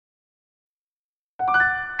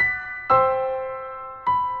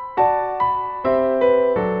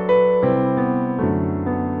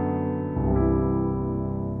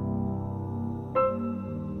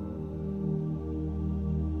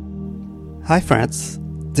Hi friends,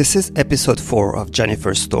 this is episode 4 of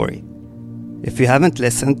Jennifer's story. If you haven't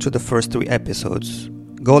listened to the first 3 episodes,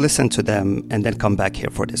 go listen to them and then come back here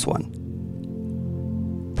for this one.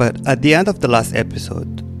 But at the end of the last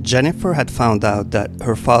episode, Jennifer had found out that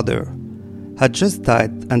her father had just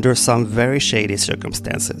died under some very shady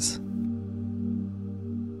circumstances.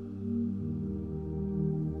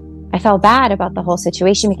 I felt bad about the whole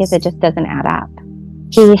situation because it just doesn't add up.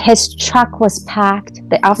 His truck was packed.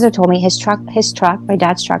 The officer told me his truck, my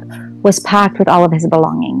dad's truck, was packed with all of his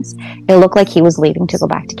belongings. It looked like he was leaving to go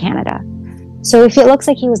back to Canada. So if it looks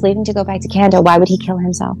like he was leaving to go back to Canada, why would he kill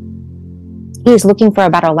himself? He was looking for a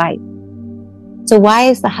better life. So why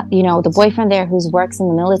is the boyfriend there who works in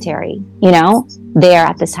the military, there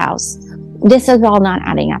at this house? This is all not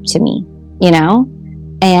adding up to me,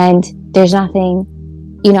 and there's nothing,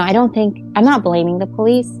 I'm not blaming the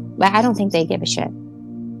police, but I don't think they give a shit.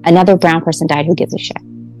 Another brown person died, who gives a shit?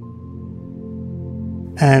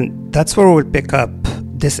 And that's where we'll pick up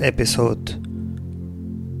this episode.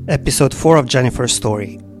 Episode 4 of Jennifer's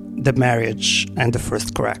story, the marriage and the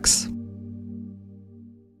first cracks.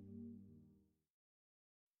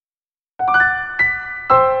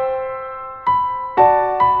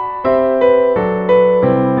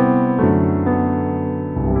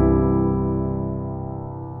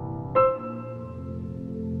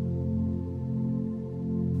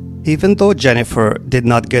 Even though Jennifer did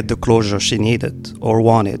not get the closure she needed or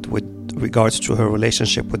wanted with regards to her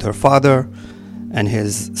relationship with her father and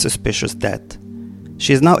his suspicious death,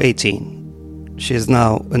 she is now 18. She is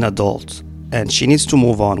now an adult, and she needs to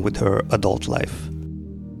move on with her adult life.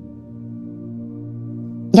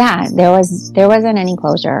 Yeah, there wasn't any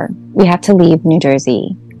closure. We had to leave New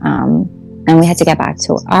Jersey, and we had to get back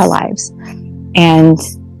to our lives. And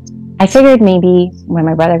I figured maybe when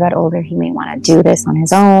my brother got older, he may want to do this on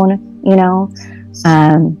his own,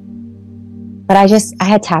 but I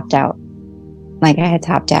had tapped out. I had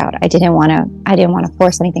tapped out. I didn't want to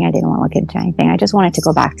force anything. I didn't want to look into anything. I just wanted to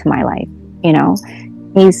go back to my life.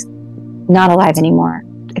 He's not alive anymore.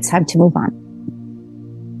 It's time to move on.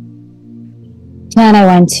 And I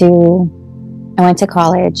went to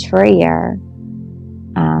college for a year.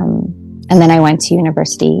 And then I went to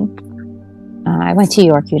university. I went to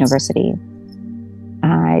York University.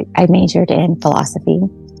 I majored in philosophy.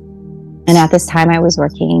 And at this time I was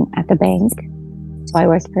working at the bank. So I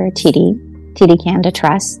worked for TD Canada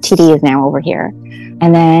Trust. TD is now over here.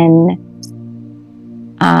 And then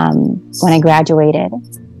when I graduated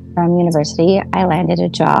from university, I landed a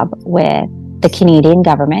job with the Canadian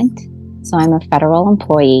government. So I'm a federal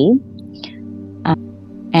employee.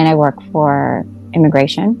 And I work for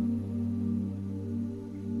immigration.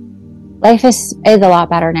 Life is a lot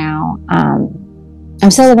better now. I'm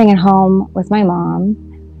still living at home with my mom,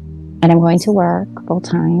 and I'm going to work full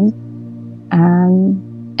time.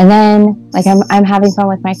 And then, I'm having fun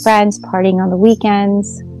with my friends, partying on the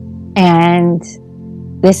weekends. And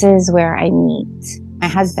this is where I meet my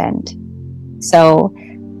husband. So,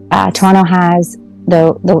 Toronto has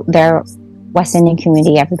their West Indian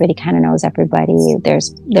community. Everybody kind of knows everybody.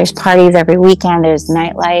 There's parties every weekend. There's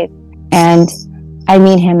nightlife, and I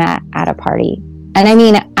meet him at a party. And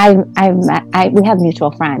we have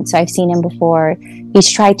mutual friends. So I've seen him before.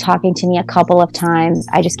 He's tried talking to me a couple of times.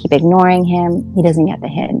 I just keep ignoring him. He doesn't get the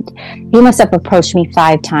hint. He must have approached me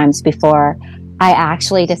 5 times before I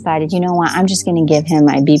actually decided, you know what, I'm just going to give him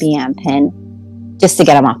my BBM pin just to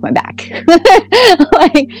get him off my back.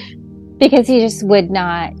 Because he just would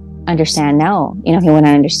not understand. No, he wouldn't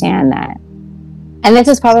understand that. And this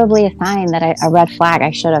is probably a sign that a red flag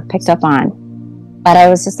I should have picked up on. But I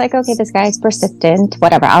was just like, okay, this guy's persistent,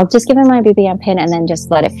 whatever. I'll just give him my BBM pin and then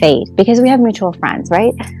just let it fade because we have mutual friends,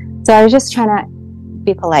 right? So I was just trying to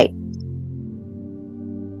be polite.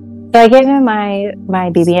 So I gave him my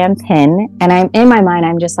BBM pin, and in my mind,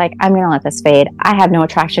 I'm just like, I'm going to let this fade. I have no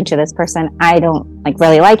attraction to this person. I don't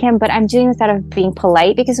really like him, but I'm doing this out of being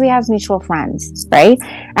polite because we have mutual friends, right?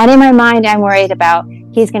 And in my mind, I'm worried about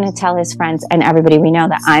he's going to tell his friends and everybody we know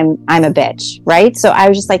that I'm a bitch, right? So I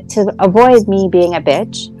was just like, to avoid me being a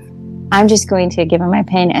bitch, I'm just going to give him my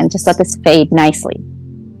pin and just let this fade nicely.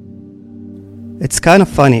 It's kind of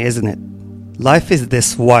funny, isn't it? Life is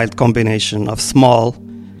this wild combination of small,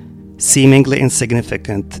 seemingly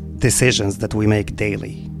insignificant decisions that we make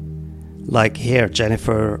daily. Like here,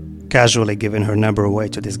 Jennifer casually giving her number away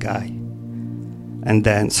to this guy. And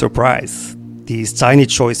then, surprise, these tiny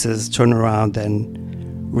choices turn around and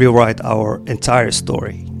rewrite our entire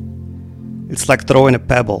story. It's like throwing a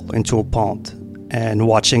pebble into a pond and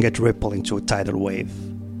watching it ripple into a tidal wave,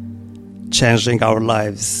 changing our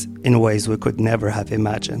lives in ways we could never have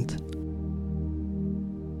imagined.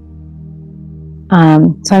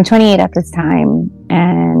 So I'm 28 at this time,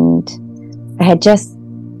 and I had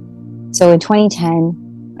so in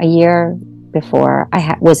 2010, a year before,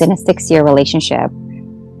 I was in a 6-year relationship,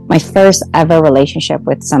 my first ever relationship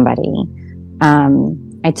with somebody.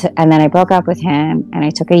 And then I broke up with him, and I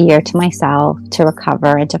took a year to myself to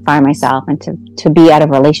recover and to find myself and to be out of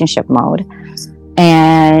relationship mode.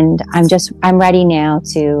 And I'm ready now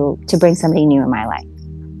to bring somebody new in my life.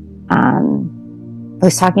 I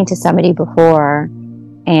was talking to somebody before,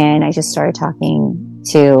 and I just started talking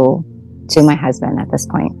to my husband at this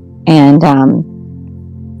point. And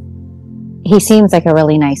he seems like a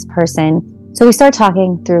really nice person. So we start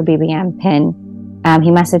talking through BBM Pin. He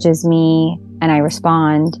messages me, and I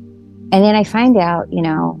respond. And then I find out,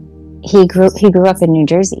 he grew up in New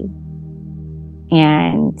Jersey.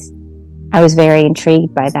 And I was very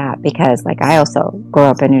intrigued by that because, I also grew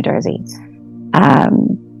up in New Jersey.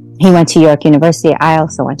 He went to York University. I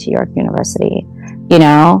also went to York University.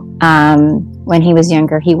 When he was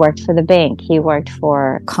younger, he worked for the bank. He worked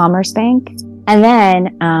for Commerce Bank. And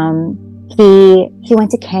then he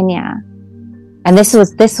went to Kenya. And this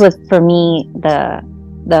was for me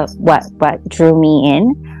what drew me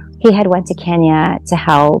in. He had went to Kenya to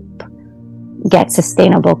help get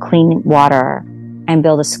sustainable clean water and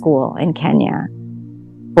build a school in Kenya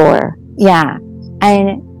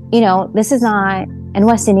and this is not in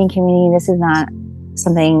West Indian community. This is not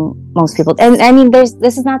something most people, and I mean, this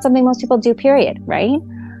is not something most people do, period. Right.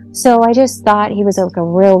 So I just thought he was a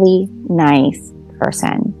really nice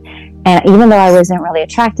person. And even though I wasn't really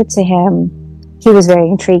attracted to him, he was very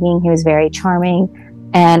intriguing. He was very charming.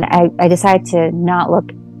 And I decided to not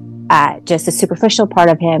look at just the superficial part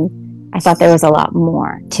of him. I thought there was a lot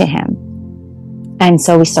more to him. And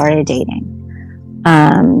so we started dating.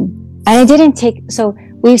 And so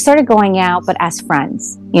we started going out, but as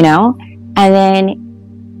friends, and then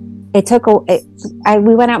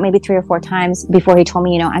we went out maybe 3 or 4 times before he told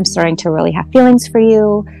me, I'm starting to really have feelings for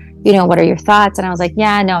you. What are your thoughts? And I was like,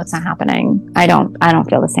 yeah, no, it's not happening. I don't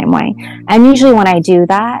feel the same way. And usually when I do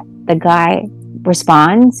that, the guy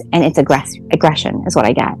responds, and it's aggression is what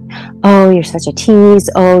I get. Oh, you're such a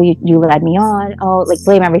tease. Oh, you led me on. Oh,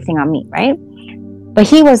 blame everything on me, right? But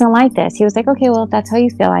he wasn't like this. He was like, okay, well, if that's how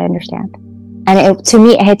you feel, I understand. And to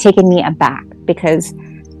me, it had taken me aback because,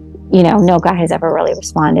 no guy has ever really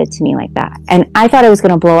responded to me like that. And I thought it was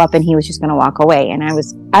going to blow up and he was just going to walk away. And I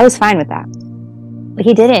was fine with that. But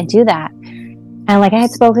he didn't do that. And I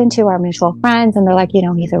had spoken to our mutual friends, and they're like,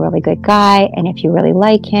 he's a really good guy. And if you really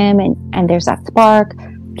like him and there's that spark,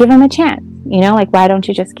 give him a chance. Why don't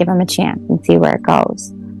you just give him a chance and see where it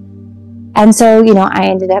goes? And so, I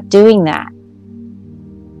ended up doing that.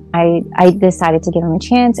 I decided to give him a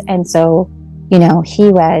chance. And so, he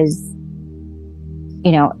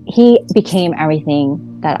became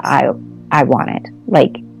everything that I wanted.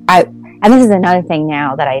 And this is another thing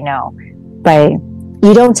now that I know, but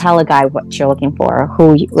you don't tell a guy what you're looking for,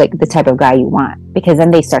 who the type of guy you want, because then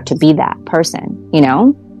they start to be that person,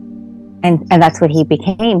 and that's what he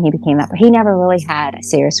became. He became that. He never really had a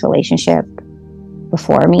serious relationship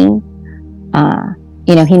before me.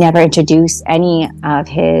 He never introduced any of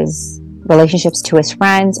his relationships to his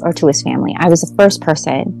friends or to his family. I was the first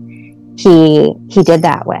person he did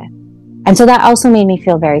that with. And so that also made me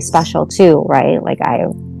feel very special too, right?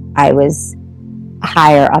 I was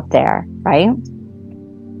higher up there, right?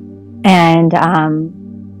 And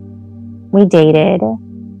we dated,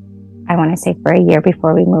 I want to say, for a year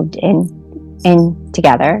before we moved in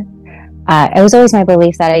together. It was always my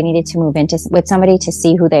belief that I needed to move with somebody to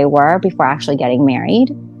see who they were before actually getting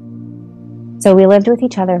married. So we lived with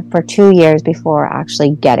each other for 2 years before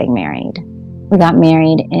actually getting married. We got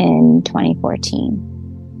married in 2014.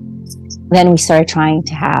 Then we started trying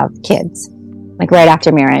to have kids, right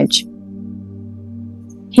after marriage.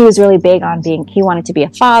 He was really big on he wanted to be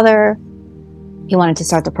a father. He wanted to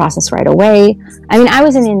start the process right away. I mean, I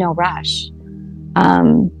wasn't in no rush.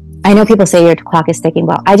 I know people say your clock is ticking.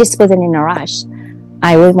 Well, I just wasn't in a rush.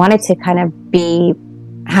 I wanted to kind of be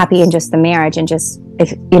happy in just the marriage and just,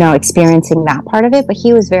 experiencing that part of it. But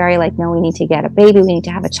he was very no, we need to get a baby. We need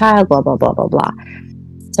to have a child, blah, blah, blah, blah, blah.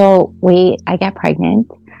 So I got pregnant,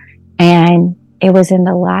 and it was in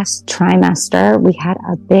the last trimester. We had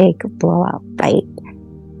a big blowout fight.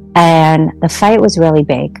 And the fight was really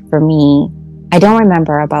big for me. I don't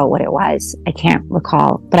remember about what it was. I can't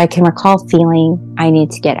recall, but I can recall feeling I needed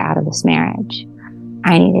to get out of this marriage.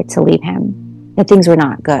 I needed to leave him, that things were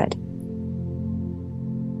not good.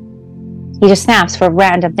 He just snaps for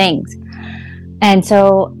random things. And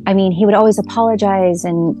so, he would always apologize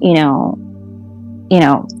and,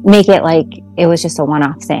 make it like it was just a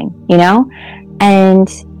one-off thing, And,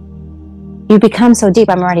 you become so deep.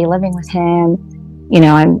 I'm already living with him.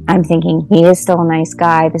 I'm thinking he is still a nice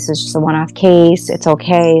guy. This is just a one-off case. It's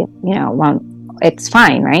okay. It's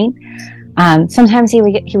fine, right? Sometimes he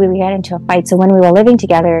would get into a fight. So when we were living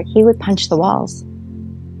together, he would punch the walls.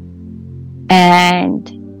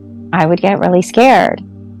 And I would get really scared,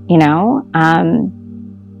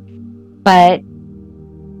 but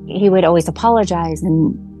he would always apologize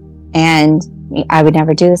and I would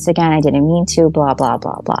never do this again. I didn't mean to, blah, blah,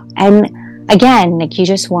 blah, blah. And again, like, you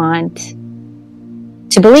just want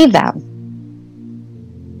to believe them.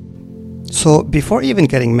 So before even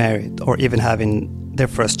getting married or even having their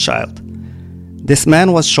first child, this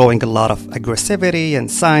man was showing a lot of aggressivity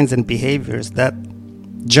and signs and behaviors that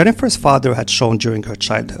Jennifer's father had shown during her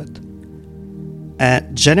childhood.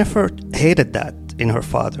 And Jennifer hated that in her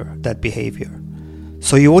father, that behavior.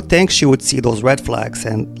 So you would think she would see those red flags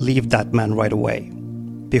and leave that man right away,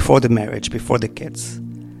 before the marriage, before the kids.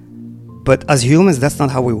 But as humans, that's not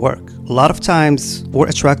how we work. A lot of times, we're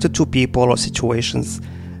attracted to people or situations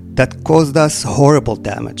that caused us horrible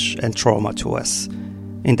damage and trauma to us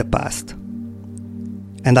in the past.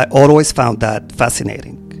 And I always found that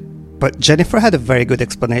fascinating. But Jennifer had a very good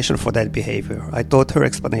explanation for that behavior. I thought her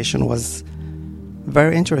explanation was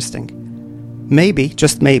very interesting. Maybe,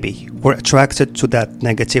 just maybe, we're attracted to that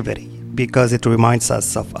negativity because it reminds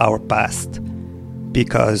us of our past,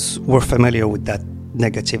 because we're familiar with that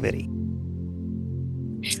negativity.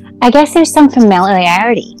 I guess there's some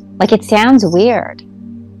familiarity. Like, it sounds weird.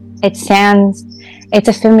 Like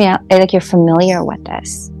you're familiar with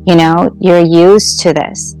this. You're used to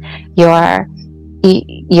this. You're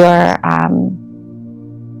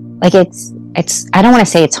like, it's, I don't want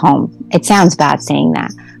to say it's home. It sounds bad saying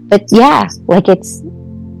that. But yeah, like,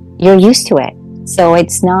 you're used to it. So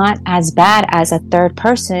it's not as bad as a third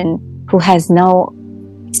person who has no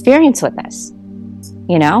experience with this,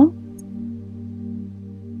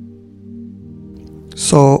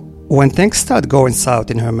 So when things start going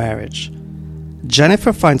south in her marriage,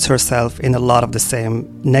 Jennifer finds herself in a lot of the same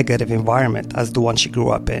negative environment as the one she grew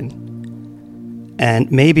up in.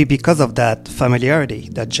 And maybe because of that familiarity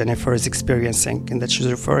that Jennifer is experiencing and that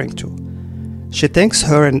she's referring to, she thinks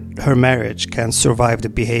her and her marriage can survive the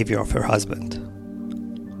behavior of her husband.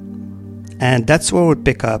 And that's where we'll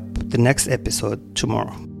pick up the next episode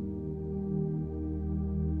tomorrow.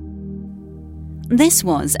 This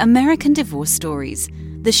was American Divorce Stories.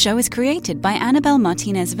 The show is created by Annabelle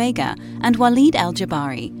Martinez Vega and Waleed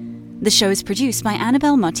El-Jabari. The show is produced by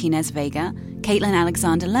Annabelle Martinez Vega, Caitlin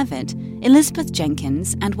Alexander Levitt, Elizabeth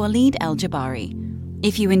Jenkins, and Waleed El-Jabari.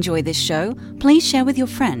 If you enjoy this show, please share with your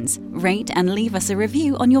friends, rate and leave us a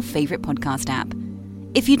review on your favorite podcast app.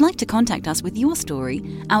 If you'd like to contact us with your story,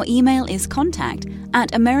 our email is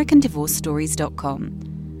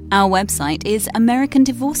contact@americandivorcestories.com. Our website is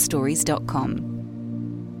americandivorcestories.com.